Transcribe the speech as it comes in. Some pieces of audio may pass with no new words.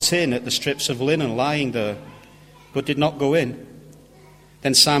looked in at the strips of linen lying there, but did not go in.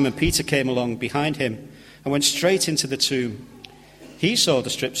 Then Simon Peter came along behind him and went straight into the tomb. He saw the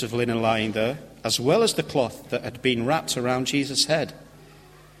strips of linen lying there, as well as the cloth that had been wrapped around Jesus' head.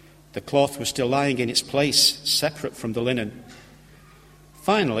 The cloth was still lying in its place, separate from the linen.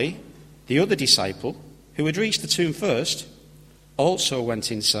 Finally, the other disciple, who had reached the tomb first, also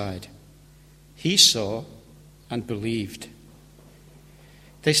went inside. He saw and believed.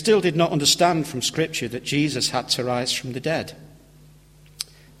 They still did not understand from Scripture that Jesus had to rise from the dead.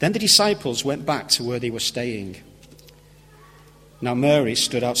 Then the disciples went back to where they were staying. Now Mary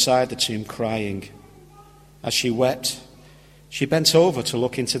stood outside the tomb crying. As she wept, she bent over to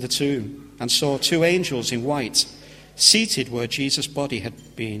look into the tomb and saw two angels in white seated where Jesus' body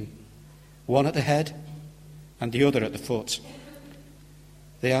had been, one at the head and the other at the foot.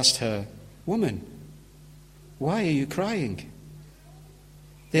 They asked her, "Woman, why are you crying?"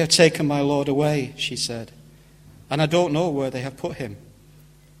 "They have taken my Lord away," she said, "and I don't know where they have put him."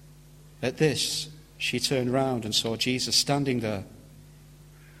 At this, she turned round and saw Jesus standing there.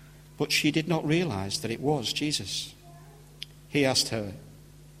 But she did not realize that it was Jesus. He asked her,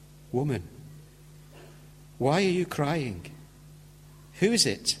 "Woman, why are you crying? Who is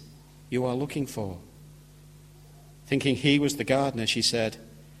it you are looking for?" Thinking he was the gardener, she said,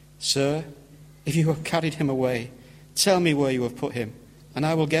 "Sir, if you have carried him away, tell me where you have put him, and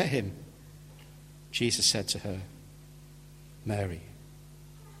I will get him." Jesus said to her, "Mary."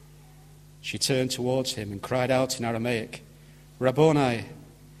 She turned towards him and cried out in Aramaic, "Rabboni,"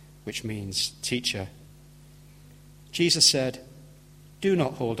 which means teacher. Jesus said, "Do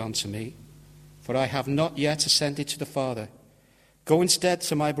not hold on to me, for I have not yet ascended to the Father. Go instead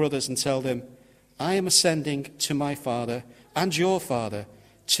to my brothers and tell them, I am ascending to my Father and your Father,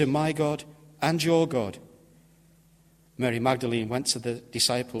 to my God and your God." Mary Magdalene went to the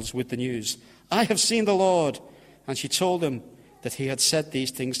disciples with the news, "I have seen the Lord," and she told them that he had said these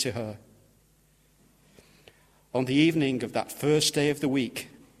things to her. On the evening of that first day of the week,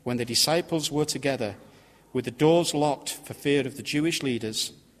 when the disciples were together, with the doors locked for fear of the Jewish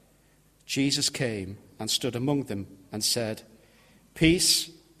leaders, Jesus came and stood among them and said, "Peace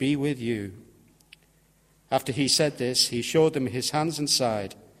be with you." After he said this, he showed them his hands and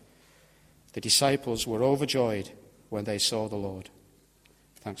side. The disciples were overjoyed when they saw the Lord.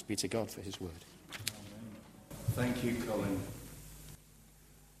 Thanks be to God for his word. Thank you, Colin.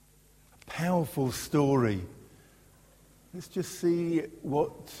 A powerful story. Let's just see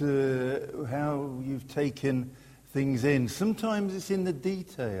how you've taken things in. Sometimes it's in the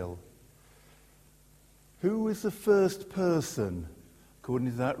detail. Who was the first person,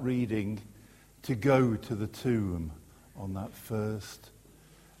 according to that reading, to go to the tomb on that first?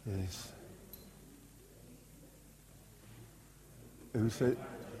 Yes. Who said?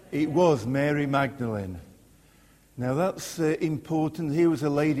 It was Mary Magdalene. Now that's important. Here was a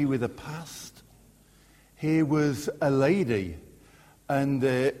lady with a past. Here was a lady, and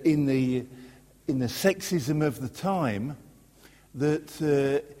in the sexism of the time,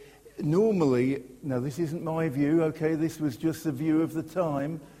 that normally, now this isn't my view, okay, this was just the view of the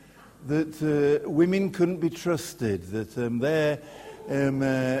time, that women couldn't be trusted, that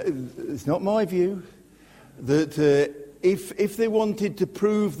it's not my view, that if they wanted to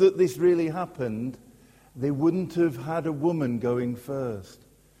prove that this really happened, they wouldn't have had a woman going first,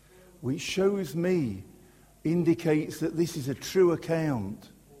 which shows me, indicates that this is a true account.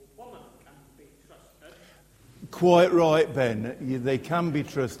 Woman can be trusted. Quite right, Ben. They can be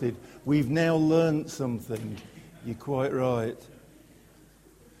trusted. We've now learnt something. You're quite right.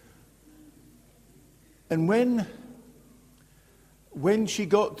 And when she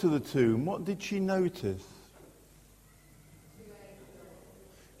got to the tomb, what did she notice?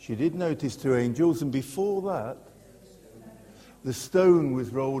 She did notice two angels, and before that, the stone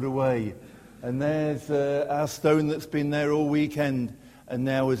was rolled away. And there's our stone that's been there all weekend, and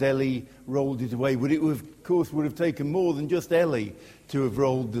now as Ellie rolled it away. But it, of course, would have taken more than just Ellie to have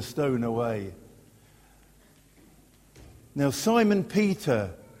rolled the stone away. Now, Simon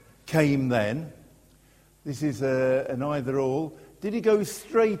Peter came then. This is an either-or. Did he go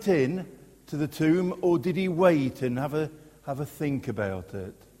straight in to the tomb, or did he wait and have a think about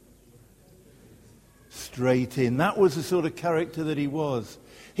it? Straight in. That was the sort of character that he was.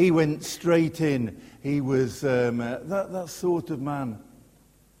 He went straight in. He was that sort of man.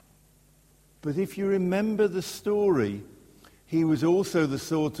 But if you remember the story, he was also the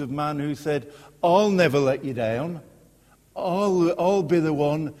sort of man who said, "I'll never let you down. I'll be the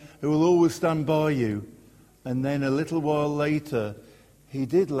one who will always stand by you." And then a little while later, he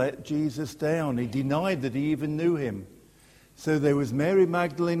did let Jesus down. He denied that he even knew him. So there was Mary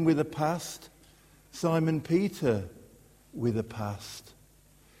Magdalene with a past, Simon Peter with a past.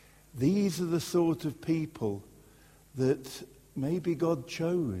 These are the sort of people that maybe God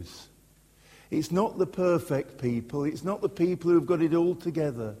chose. It's not the perfect people. It's not the people who've got it all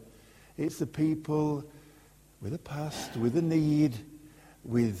together. It's the people with a past, with a need,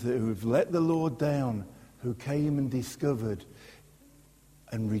 who've let the Lord down, who came and discovered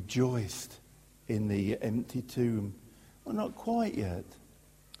and rejoiced in the empty tomb. Well, not quite yet.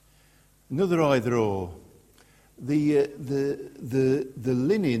 Another either or. The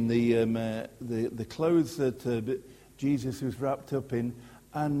linen, the clothes that Jesus was wrapped up in,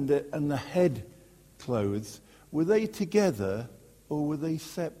 and the head clothes, were they together or were they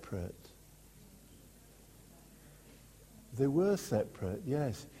separate? They were separate,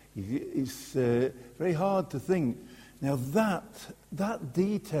 yes. It's very hard to think. Now that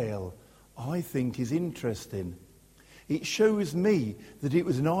detail, I think, is interesting. It shows me that it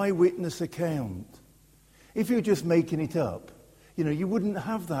was an eyewitness account. If you were just making it up, you wouldn't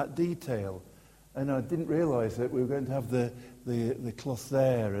have that detail. And I didn't realise that we were going to have the cloth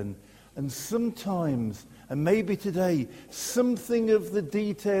there. And sometimes, and maybe today, something of the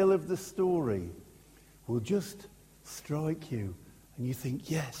detail of the story will just strike you. And you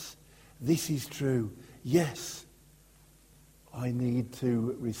think, yes, this is true. Yes, I need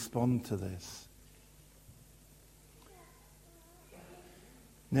to respond to this.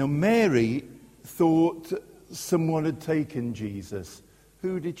 Now, Mary thought someone had taken Jesus.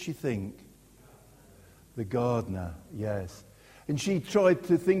 Who did she think? The gardener, yes. And she tried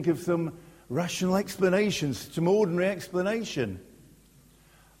to think of some rational explanations, some ordinary explanation.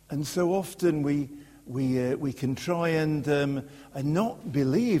 And so often we can try and not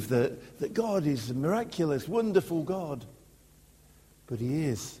believe that God is a miraculous, wonderful God. But he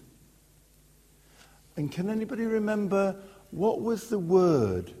is. And can anybody remember what was the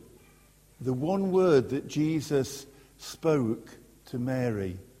word, the one word that Jesus spoke to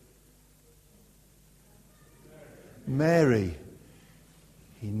Mary? Mary.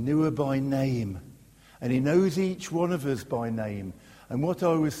 He knew her by name. And he knows each one of us by name. And what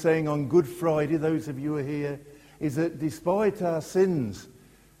I was saying on Good Friday, those of you who are here, is that despite our sins,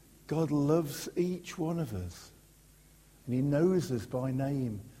 God loves each one of us. And he knows us by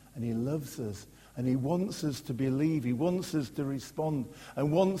name. And he loves us. And he wants us to believe. He wants us to respond. And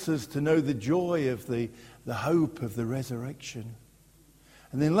wants us to know the joy of the hope of the resurrection.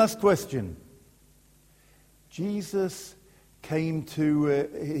 And then last question. Jesus came to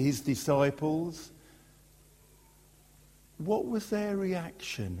his disciples. What was their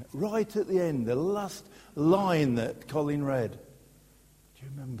reaction? Right at the end, the last line that Colin read. Do you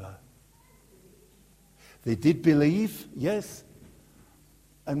remember? They did believe, yes.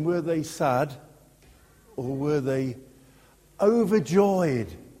 And were they sad? Or were they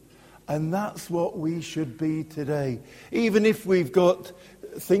overjoyed? And that's what we should be today. Even if we've got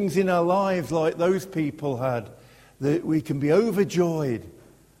things in our lives like those people had, that we can be overjoyed.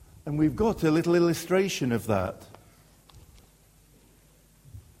 And we've got a little illustration of that.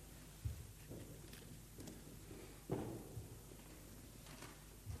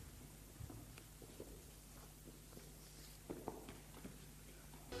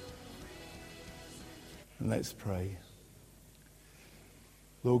 And let's pray.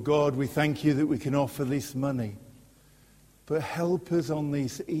 Lord God, we thank you that we can offer this money. But help us on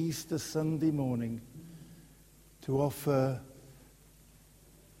this Easter Sunday morning to offer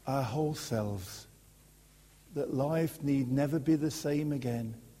our whole selves. That life need never be the same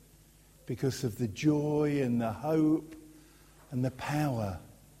again because of the joy and the hope and the power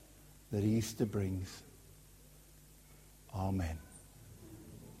that Easter brings. Amen.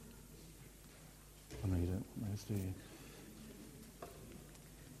 I know you don't know this, do you?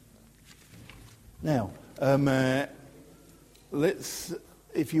 Now, let's,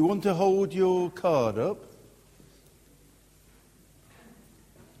 if you want to hold your card up.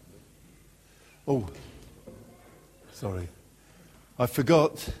 Oh, sorry. I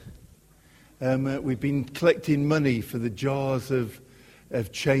forgot. We've been collecting money for the jars of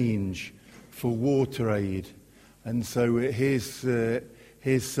change for water aid. And so here's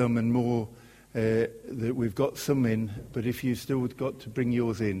some and more. That we've got some in, but if you've still got to bring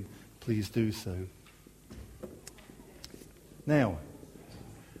yours in, please do so. Now,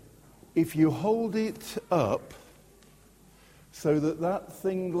 if you hold it up so that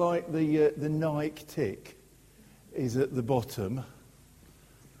thing like the Nike tick is at the bottom,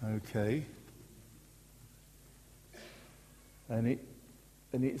 okay, and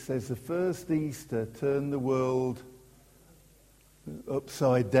it says the first Easter turned the world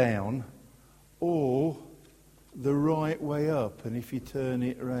upside down. Or the right way up. And if you turn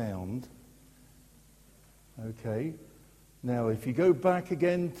it round, okay. Now, if you go back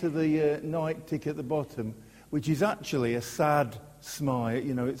again to the night tick at the bottom, which is actually a sad smile,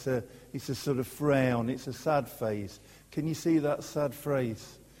 you know, it's a sort of frown, it's a sad face. Can you see that sad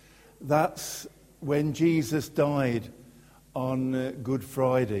face? That's when Jesus died on Good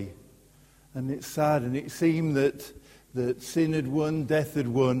Friday. And it's sad, and it seemed that sin had won, death had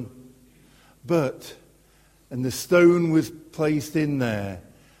won. And the stone was placed in there.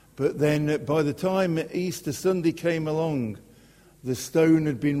 But then by the time Easter Sunday came along, the stone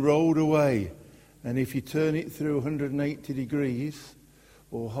had been rolled away. And if you turn it through 180 degrees,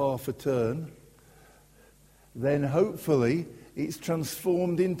 or half a turn, then hopefully it's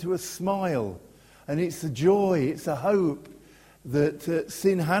transformed into a smile. And it's a joy, it's a hope that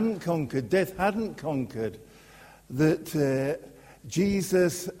sin hadn't conquered, death hadn't conquered, that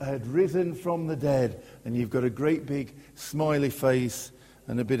Jesus had risen from the dead. And you've got a great big smiley face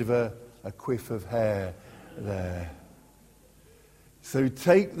and a bit of a quiff of hair there. So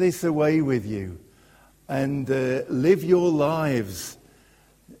take this away with you and live your lives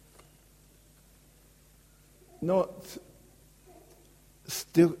not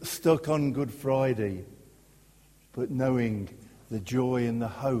still stuck on Good Friday, but knowing the joy and the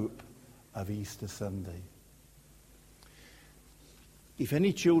hope of Easter Sunday. If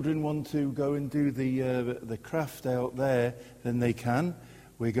any children want to go and do the craft out there, then they can.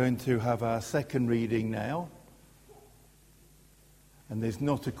 We're going to have our second reading now. And there's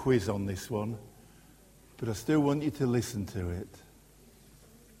not a quiz on this one, but I still want you to listen to it.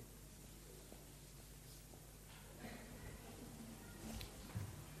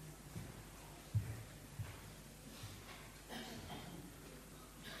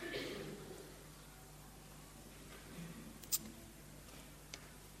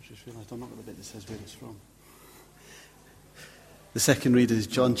 I just realised I'm not got the bit that says where it's from. The second reading is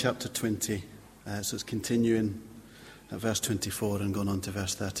John chapter 20, so it's continuing at verse 24 and going on to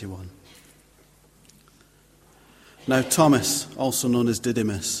verse 31. Now Thomas, also known as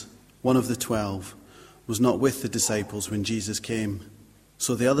Didymus, one of the 12, was not with the disciples when Jesus came.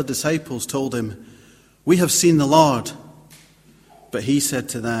 So the other disciples told him, "We have seen the Lord." But he said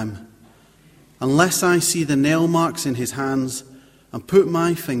to them, "Unless I see the nail marks in his hands, and put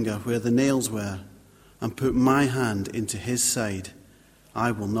my finger where the nails were, and put my hand into his side,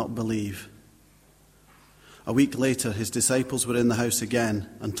 I will not believe." A week later, his disciples were in the house again,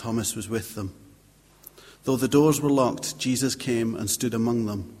 and Thomas was with them. Though the doors were locked, Jesus came and stood among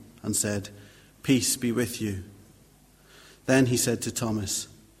them and said, "Peace be with you." Then he said to Thomas,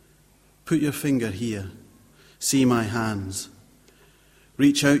 "Put your finger here. See my hands.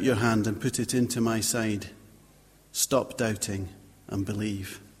 Reach out your hand and put it into my side. Stop doubting and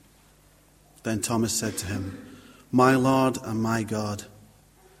believe." Then Thomas said to him, "My Lord and my God."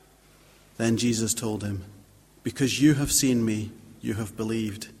 Then Jesus told him, "Because you have seen me, you have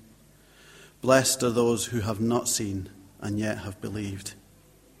believed. Blessed are those who have not seen and yet have believed."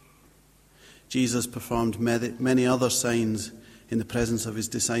 Jesus performed many other signs in the presence of his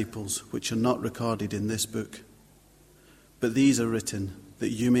disciples, which are not recorded in this book. But these are written that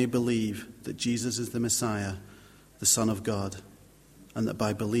you may believe that Jesus is the Messiah, the Son of God, and that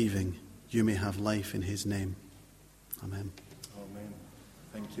by believing you may have life in his name. Amen. Amen.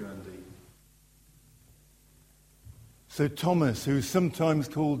 Thank you, Andy. So Thomas, who's sometimes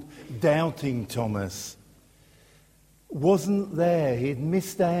called Doubting Thomas, wasn't there. He'd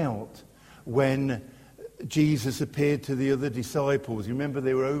missed out when Jesus appeared to the other disciples. You remember,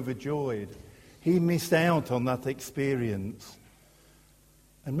 they were overjoyed. He missed out on that experience.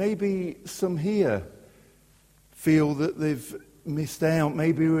 And maybe some here feel that they've missed out,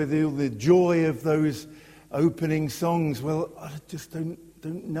 maybe with all the joy of those opening songs. Well, I just don't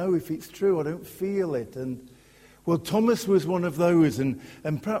know if it's true. I don't feel it. And well, Thomas was one of those, and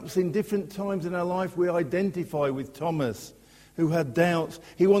perhaps in different times in our life we identify with Thomas, who had doubts.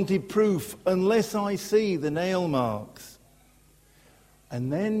 He wanted proof. Unless I see the nail marks.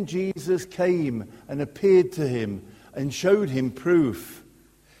 And then Jesus came and appeared to him and showed him proof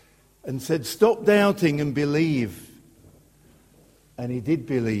and said, "Stop doubting and believe." And he did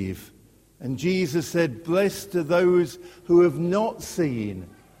believe. And Jesus said, "Blessed are those who have not seen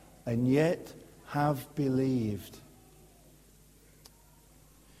and yet have believed."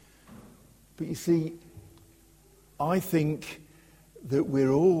 But you see, I think that we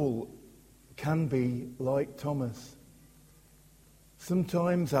all can be like Thomas.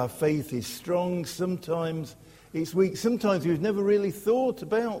 Sometimes our faith is strong, sometimes it's weak, sometimes we've never really thought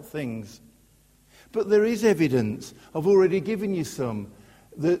about things. But there is evidence, I've already given you some,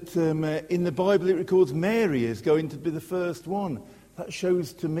 that in the Bible it records Mary is going to be the first one. That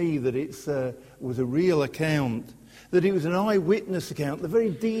shows to me that it was a real account, that it was an eyewitness account, the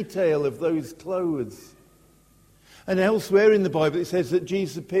very detail of those clothes. And elsewhere in the Bible it says that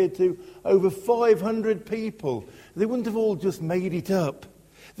Jesus appeared to over 500 people. They wouldn't have all just made it up.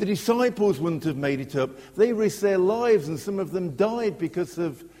 The disciples wouldn't have made it up. They risked their lives, and some of them died because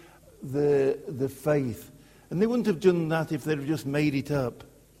of the faith. And they wouldn't have done that if they'd have just made it up.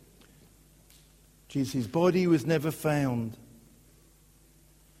 Jesus' body was never found.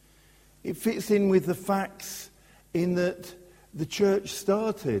 It fits in with the facts in that the church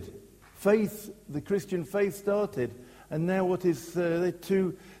started. Faith, the Christian faith started. And now what is there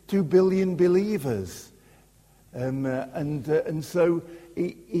 2 billion believers. And so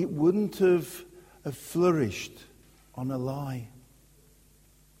it wouldn't have flourished on a lie.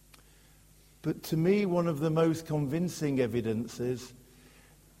 But to me, one of the most convincing evidences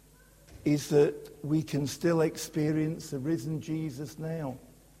is that we can still experience the risen Jesus now.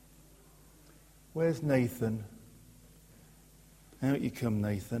 Where's Nathan? Out you come,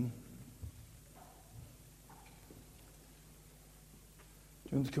 Nathan.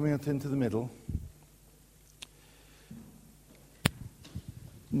 Do you want to come out into the middle?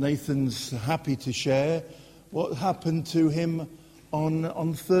 Nathan's happy to share what happened to him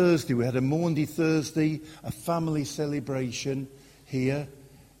on Thursday. We had a Maundy Thursday, a family celebration here.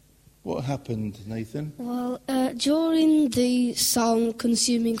 What happened, Nathan? Well, during the song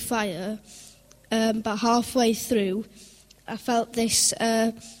Consuming Fire, about halfway through, I felt this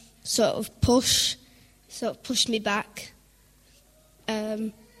sort of pushed me back.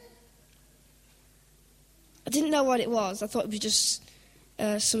 I didn't know what it was. I thought it was just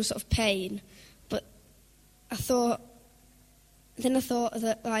some sort of pain, but I thought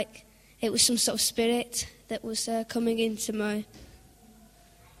that like it was some sort of spirit that was coming into my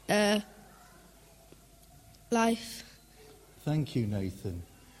life. Thank you, Nathan.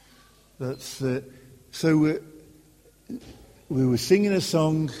 That's so. We were singing a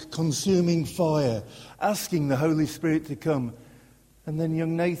song, Consuming Fire, asking the Holy Spirit to come, and then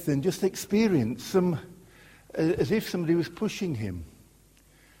young Nathan just experienced some, as if somebody was pushing him.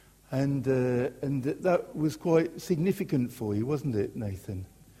 And that was quite significant for you, wasn't it, Nathan?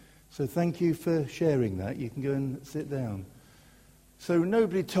 So thank you for sharing that. You can go and sit down. So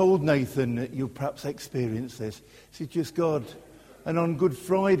nobody told Nathan that you'll perhaps experience this. It's just God. And on Good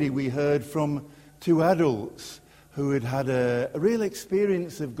Friday we heard from 2 adults who had had a real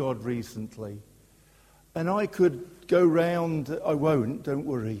experience of God recently. And I could go round, I won't, don't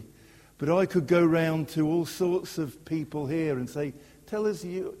worry, but I could go round to all sorts of people here and say, tell us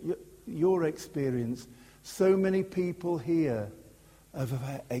your experience. So many people here have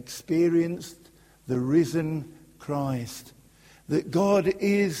experienced the risen Christ, that God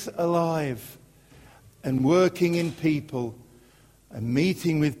is alive and working in people and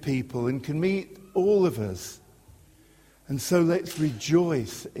meeting with people and can meet all of us. And so let's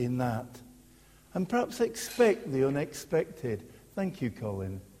rejoice in that and perhaps expect the unexpected. Thank you,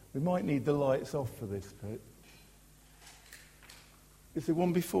 Colin. We might need the lights off for this bit. Is there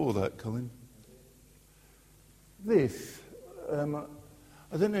one before that, Colin? This, I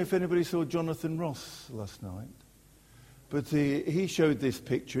don't know if anybody saw Jonathan Ross last night, but he showed this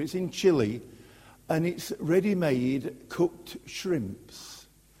picture. It's in Chile, and it's ready-made cooked shrimps.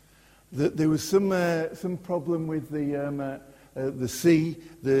 There was some problem with the sea.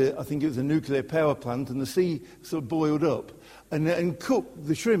 I think it was a nuclear power plant, and the sea sort of boiled up and cooked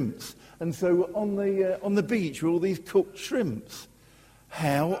the shrimps. And so on the beach were all these cooked shrimps.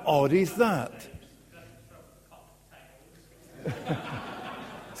 How odd is that?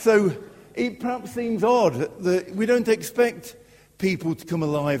 So it perhaps seems odd that we don't expect people to come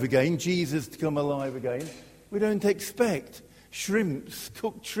alive again, Jesus to come alive again. We don't expect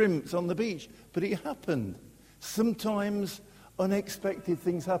cooked shrimps on the beach, but it happened. Sometimes unexpected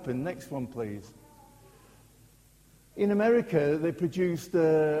things happen. Next one, please. In America, they produced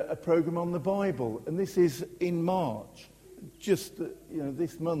a program on the Bible, and this is in March, just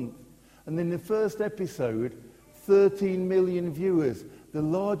this month. And in the first episode, 13 million viewers, the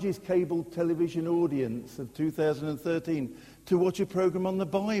largest cable television audience of 2013, to watch a program on the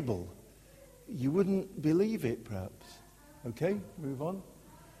Bible. You wouldn't believe it, perhaps. Okay, move on.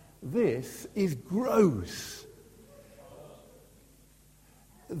 This is gross.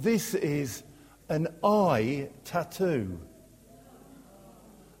 This is an eye tattoo.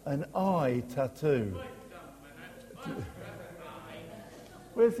 An eye tattoo.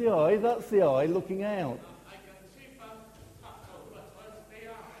 Where's the eye? That's the eye looking out.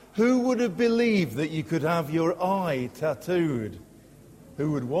 Who would have believed that you could have your eye tattooed?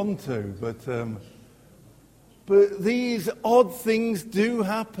 who would want to, but these odd things do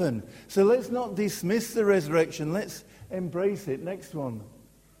happen. So let's not dismiss the resurrection. Let's embrace it. Next one.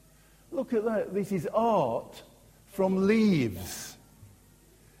 Look at that. This is art from leaves.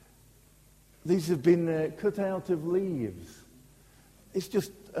 These have been cut out of leaves. It's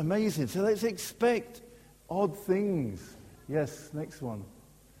just amazing. So let's expect odd things. Yes, next one.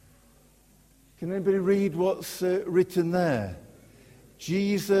 Can anybody read what's written there?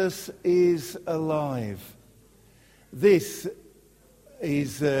 Jesus is alive. This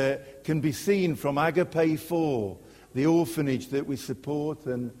is can be seen from Agape 4, the orphanage that we support,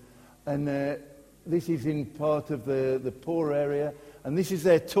 and this is in part of the poor area, and this is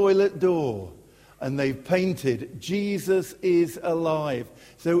their toilet door, and they've painted Jesus is alive.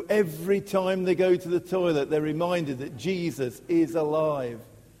 So every time they go to the toilet, they're reminded that Jesus is alive.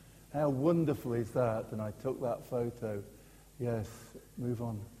 How wonderful is that? And I took that photo. Yes, move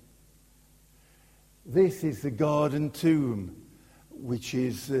on. This is the garden tomb, which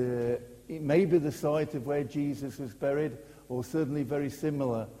is it may be the site of where Jesus was buried, or certainly very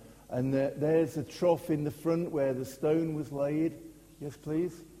similar. And there's a trough in the front where the stone was laid. Yes,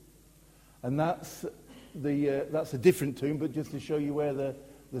 please. And that's a different tomb, but just to show you where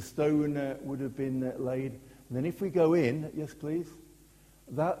the stone would have been laid. And then if we go in, yes, please.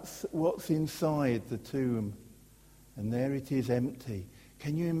 That's what's inside the tomb. And there it is, empty.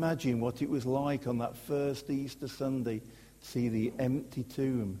 Can you imagine what it was like on that first Easter Sunday to see the empty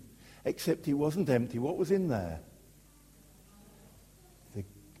tomb? Except it wasn't empty. What was in there? The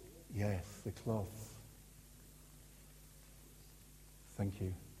cloth. Thank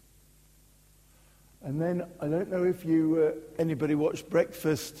you. And then, I don't know if anybody watched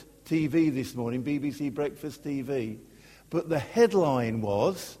Breakfast TV this morning, BBC Breakfast TV, but the headline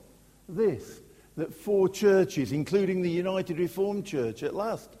was this, that 4 churches, including the United Reformed Church, at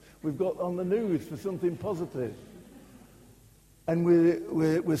last, we've got on the news for something positive. And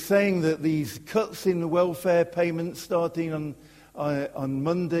we're saying that these cuts in the welfare payments starting on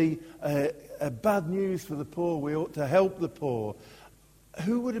Monday are bad news for the poor. We ought to help the poor.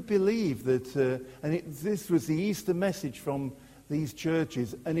 Who would have believed that? This was the Easter message from these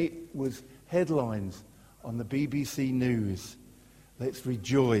churches, and it was headlines on the BBC News. Let's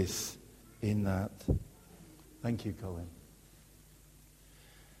rejoice in that. Thank you, Colin.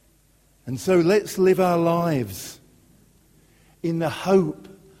 And so let's live our lives in the hope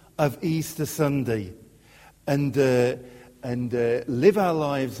of Easter Sunday, and live our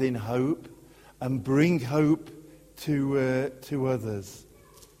lives in hope and bring hope to others.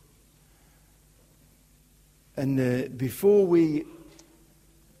 And before we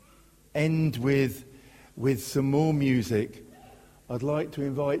end with some more music, I'd like to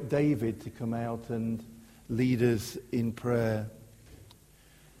invite David to come out and lead us in prayer.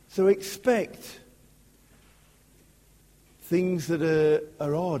 So expect things that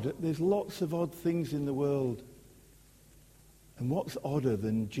are odd. There's lots of odd things in the world. And what's odder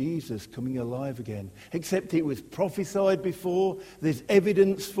than Jesus coming alive again? Except it was prophesied before, there's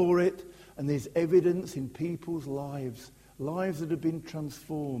evidence for it, and there's evidence in people's lives that have been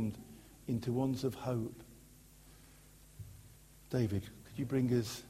transformed into ones of hope. David, could you bring us